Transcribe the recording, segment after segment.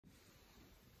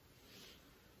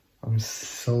I'm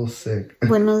so sick.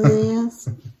 Buenos dias.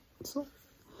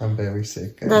 I'm very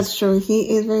sick, guys. That's true.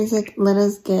 He is very sick. Let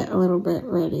us get a little bit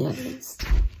ready at least.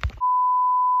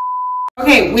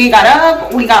 Okay, we got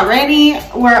up. We got ready.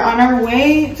 We're on our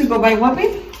way to go buy what,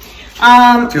 babe?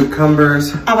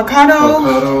 Cucumbers,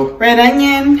 avocado, red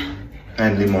onion,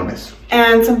 and limones.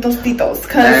 And some tostitos.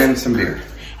 And some beer.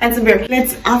 And some beer.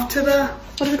 Let's off to the,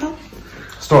 what is it called?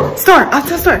 Store. Store. Off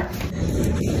to the store.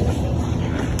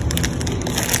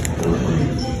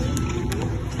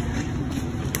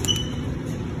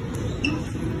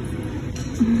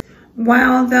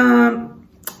 While the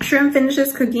shrimp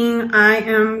finishes cooking, I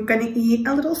am gonna eat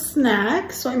a little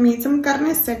snack. So I made some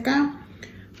carne seca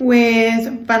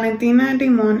with Valentina,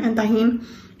 limon, and tajin.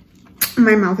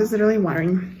 My mouth is literally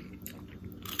watering.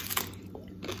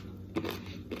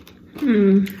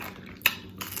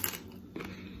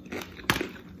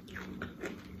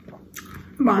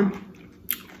 But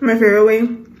my favorite way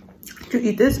to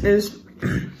eat this is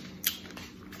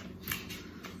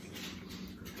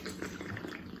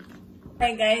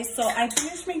Alright guys, so I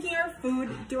finished making our food.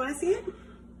 Do you want to see it?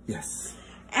 Yes.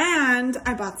 And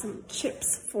I bought some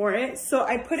chips for it. So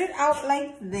I put it out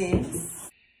like this.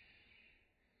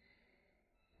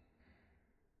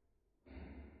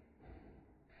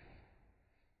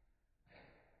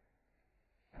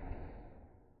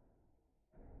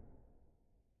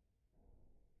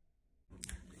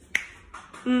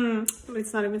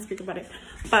 Let's not even speak about it.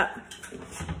 But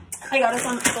I got us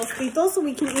some tostitos so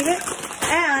we can eat it.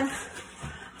 And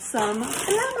some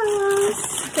lemons.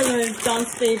 Because it's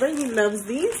John's favorite. He loves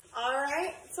these.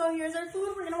 Alright, so here's our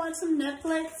food. We're going to watch some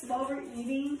Netflix while we're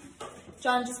eating.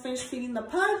 John just finished feeding the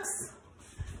pugs.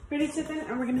 Pretty chicken.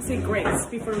 And we're going to say grace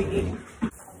before we eat.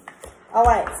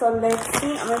 Alright, so let's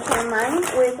see. I'm going to try mine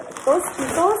with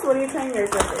tostitos. What are you trying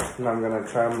yours with? And I'm going to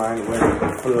try mine with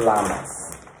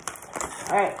flamas.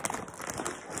 Alright.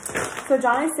 So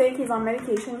John is sick. He's on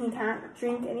medication. He can't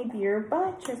drink any beer.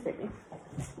 But cheers, baby.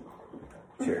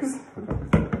 Cheers.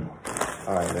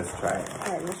 Alright, let's try it.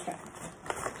 Alright, let's try.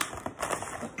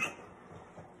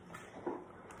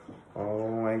 Oh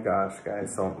my gosh,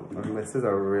 guys. So this is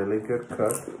a really good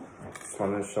cook. Just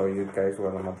want to show you guys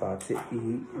what I'm about to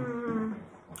eat.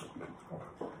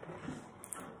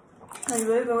 It's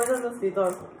really good with the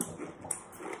tostitos.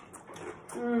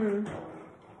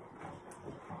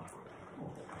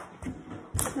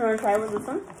 You want to try with this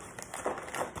one?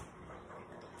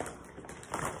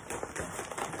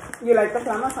 You like the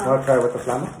flamas, huh? I'll try with the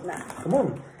flama? Nah. Come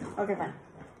on. Okay, fine.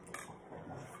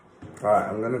 Alright,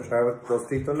 I'm gonna try with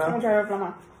tostito now. I'm gonna try with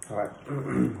flama. Alright,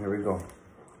 here we go.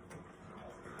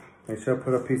 Make sure to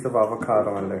put a piece of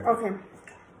avocado in there. Okay.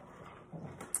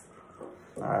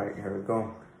 Alright, here we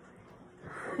go.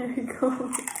 Here we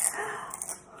go.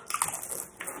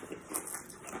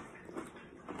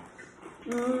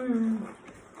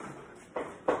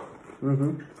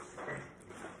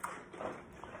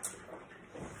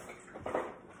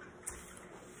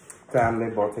 Damn, they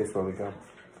both taste really good.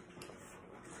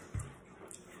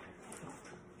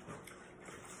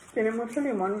 Tiene mucho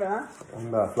limón, ¿verdad?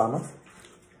 And the flamas?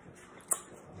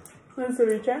 El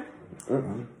ceviche.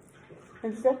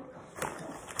 ¿Es good?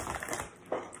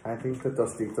 I think the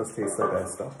tostitos taste the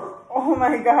best though. Oh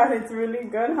my god, it's really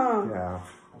good, huh? Yeah.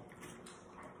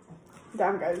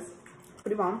 Damn, guys.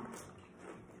 Pretty bomb.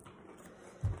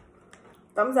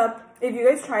 Thumbs up. If you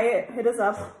guys try it, hit us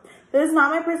up. This is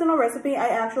not my personal recipe. I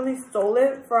actually stole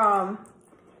it from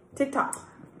TikTok.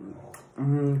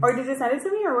 Or did you send it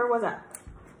to me, or where was that?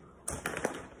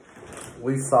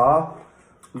 We saw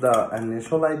the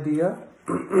initial idea,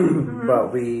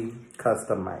 but we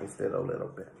customized it a little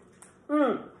bit.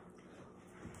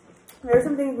 There's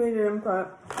some things we didn't put.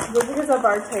 Just because of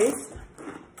our taste.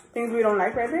 Things we don't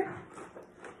like right here.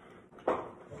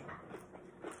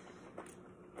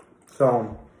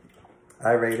 So,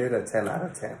 I rated a 10 out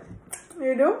of 10.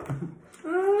 You do?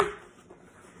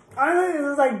 Honestly, this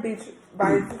is like beach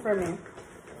vibes for me.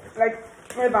 Like,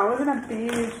 if I was in a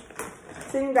beach,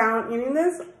 sitting down, eating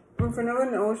this in front of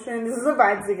an ocean, this is the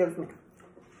vibes it gives me.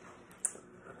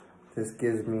 This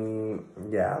gives me,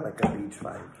 yeah, like a beach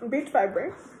vibe. Beach vibe,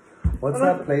 right? What's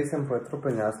that place in Puerto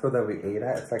Peñasco that we ate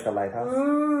at? It's like a lighthouse.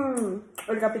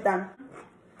 El Capitan.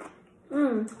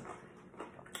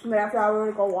 But after I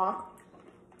would go walk.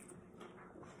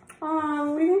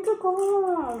 We need to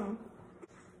go.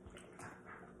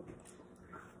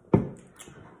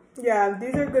 Yeah,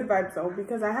 these are good vibes though,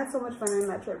 because I had so much fun in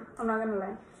that trip. I'm not gonna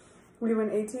lie. We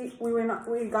went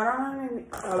we got on an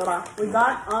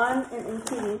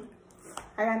ATV.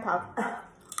 I can't talk.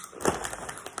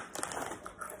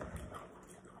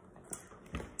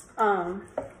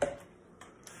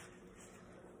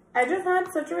 I just had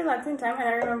such a relaxing time, and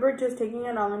I remember just taking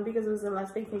it all in because it was the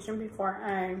last vacation before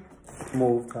I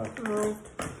moved. moved.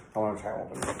 I want to try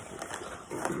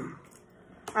one.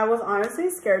 I was honestly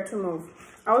scared to move.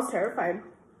 I was terrified.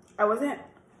 I wasn't.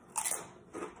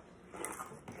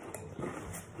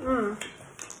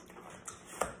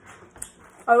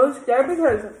 I was scared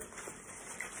because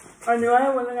I knew I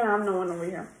wasn't gonna have no one over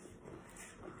here.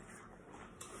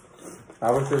 I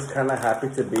was just kind of happy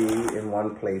to be in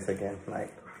one place again.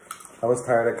 Like, I was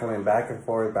tired of coming back and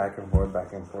forth, back and forth,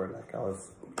 back and forth. Like, I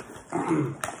was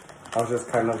just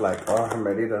kind of like, oh, I'm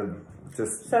ready to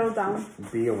just settle down,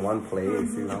 be in one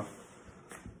place, you know.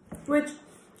 Which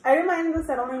I don't mind the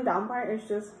settling down part. It's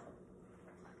just,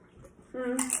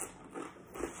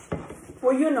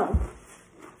 well, you know.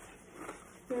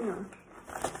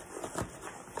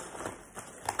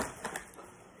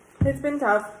 It's been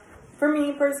tough for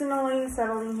me personally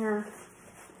settling here.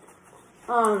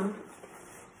 I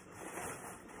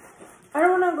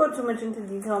don't want to go too much into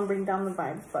detail and bring down the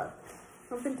vibes, but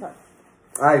it's been tough.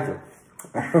 I do.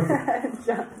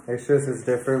 It's just, it's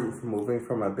different from moving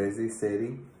from a busy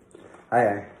city.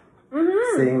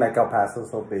 Seeing like El Paso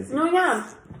so busy. No, yeah.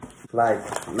 Like,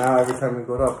 now every time we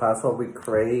go to El Paso, we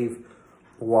crave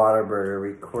Whataburger,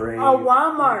 we crave a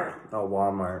Walmart.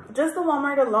 Just the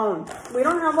Walmart alone. We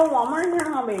don't have a Walmart here,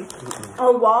 homie.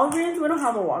 A Walgreens. We don't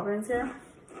have a Walgreens here.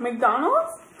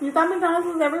 McDonald's? You thought McDonald's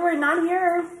was everywhere? Not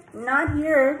here. Not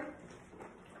here.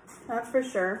 That's for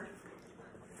sure.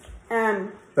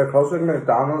 And the closest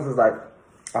McDonald's is like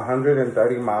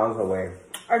 130 miles away.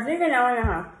 I think an hour and a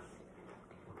half.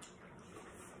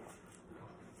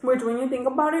 Which, when you think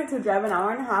about it, to drive an hour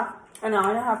and a half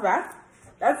back,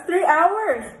 that's 3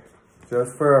 hours.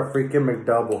 Just for a freaking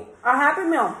McDouble. A Happy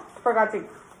Meal. Forgot to.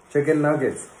 Chicken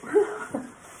nuggets.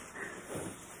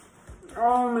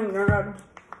 Oh my god.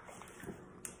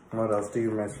 What else do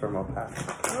you miss from El Paso?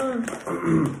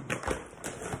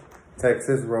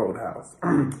 Texas Roadhouse.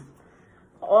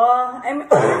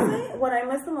 Honestly, what I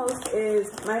miss the most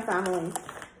is my family.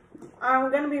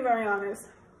 I'm gonna be very honest.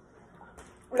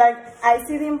 Like, I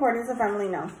see the importance of family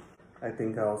now. I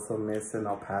think I also miss in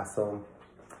El Paso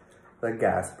the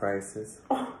gas prices.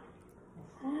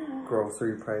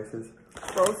 Grocery prices.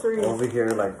 Groceries. Over here,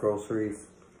 like, groceries,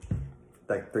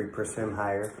 like 3%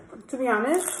 higher. To be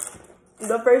honest,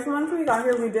 the first month we got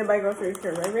here, we did buy groceries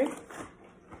here, right?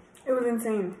 It was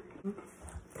insane.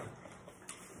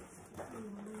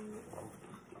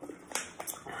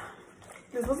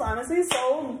 This was honestly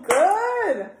so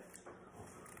good.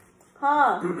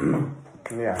 Huh?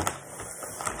 Yeah.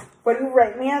 What do you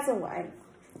rate me as a wife?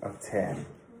 A 10.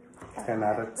 10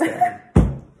 out of 10.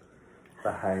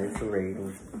 The highest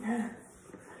rating.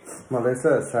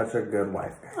 Melissa is such a good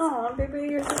wife, guys. Oh, baby,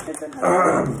 you're such a good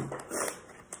husband.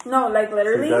 No, like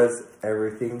literally. She does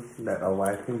everything that a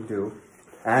wife can do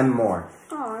and more.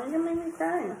 Oh, you're gonna make me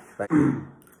cry. Like,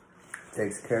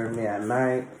 takes care of me at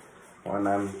night when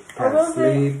I can't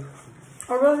sleep.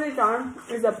 Obviously, John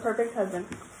is a perfect husband.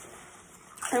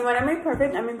 And when I mean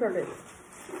perfect, I mean perfect.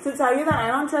 To tell you that I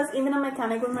don't trust even a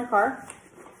mechanic with my car,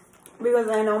 because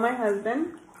I know my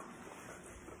husband.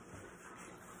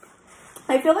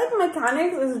 I feel like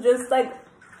mechanics is just like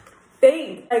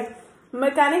fake. Like,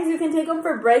 mechanics, you can take them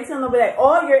for brakes and they'll be like,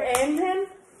 oh, your engine?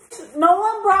 No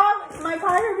one brought my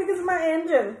car here because of my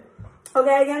engine.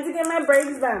 Okay, I get to get my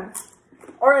brakes done.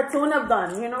 Or a tune-up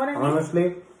done. You know what I mean?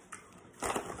 Honestly,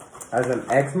 as an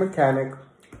ex-mechanic,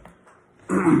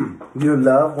 you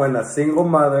love when a single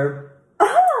mother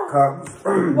comes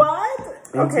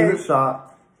into the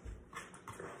shop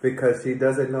because she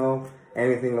doesn't know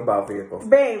anything about vehicles.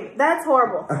 Babe, that's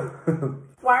horrible.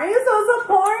 Why are you so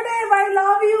supportive? I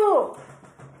love you.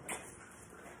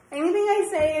 Anything I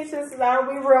say is just,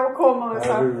 that'll be real cool, Melissa.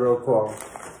 That'll be real cool.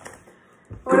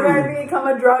 What if I become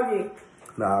a druggie?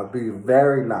 No, it'll be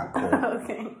very not cool.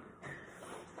 Okay.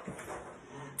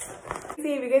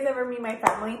 See, if you guys ever meet my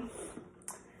family,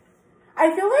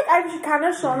 I feel like I've kind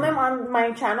of shown them on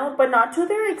my channel, but not to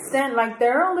their extent. Like,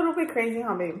 they're a little bit crazy,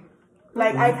 huh, babe?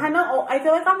 Like, I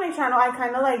feel like on my channel, I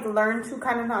kind of like learn to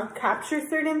kind of not capture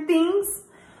certain things,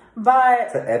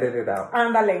 but to edit it out.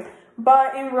 Andale.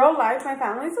 But in real life, my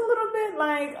family's a little bit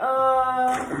like,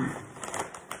 I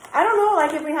don't know,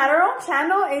 like if we had our own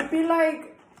channel, it'd be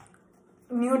like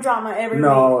new drama every week.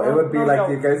 No, it would be like,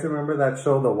 you guys remember that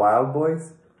show, The Wild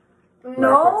Boys?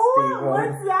 No,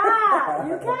 what's that?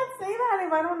 You can't say that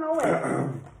if I don't know it.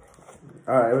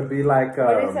 It would be like,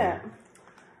 what is it?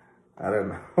 I don't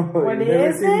know. What you is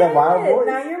never seen The Wild Boys?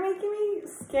 Now you're making me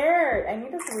scared. I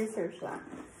need to research that.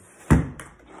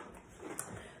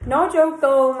 No joke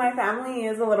though, my family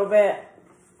is a little bit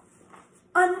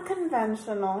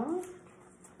unconventional.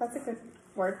 That's a good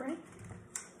word, right?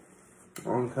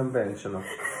 Unconventional.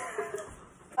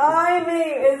 I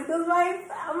mean, it's because my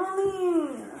family.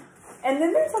 And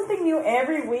then there's something new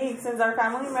every week since our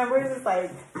family members is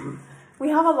like, we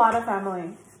have a lot of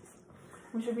family.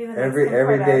 We should be the next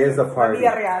every day is a party.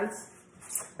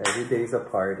 Every day is a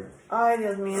party. Ay,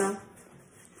 Dios mío.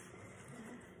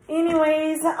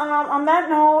 Anyways, on that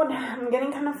note, I'm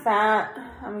getting kind of fat.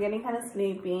 I'm getting kind of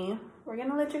sleepy. We're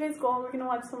gonna let you guys go. We're gonna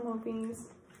watch some movies.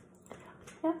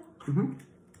 Yeah. And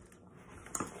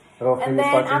then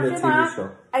after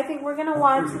that, I think we're gonna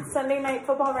watch Sunday Night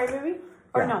Football, right, baby?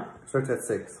 Or no? It starts at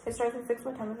 6. It starts at 6.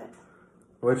 What time is it?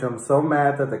 Which I'm so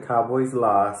mad that the Cowboys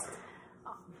lost.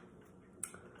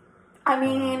 I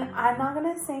mean, I'm not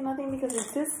gonna say nothing because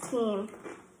it's his team.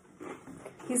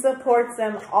 He supports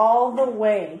them all the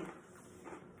way.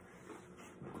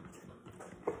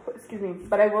 Excuse me,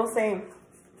 but I will say,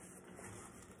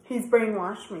 he's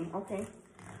brainwashed me, okay?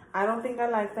 I don't think I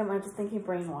like them. I just think he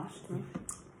brainwashed me.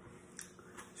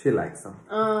 She likes them.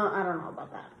 I don't know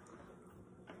about that.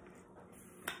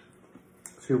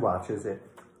 She watches it.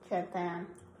 Chetan.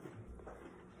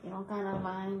 You don't kind of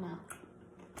mind now.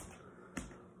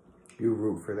 You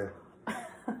root for them.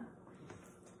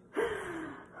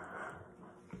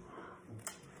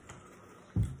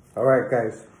 All right,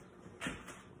 guys.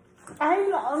 I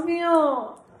love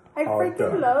you. I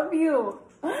freaking love you.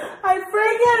 I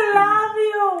freaking love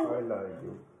you. I love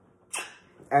you.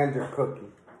 And your cookie.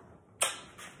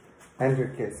 And your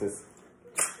kisses.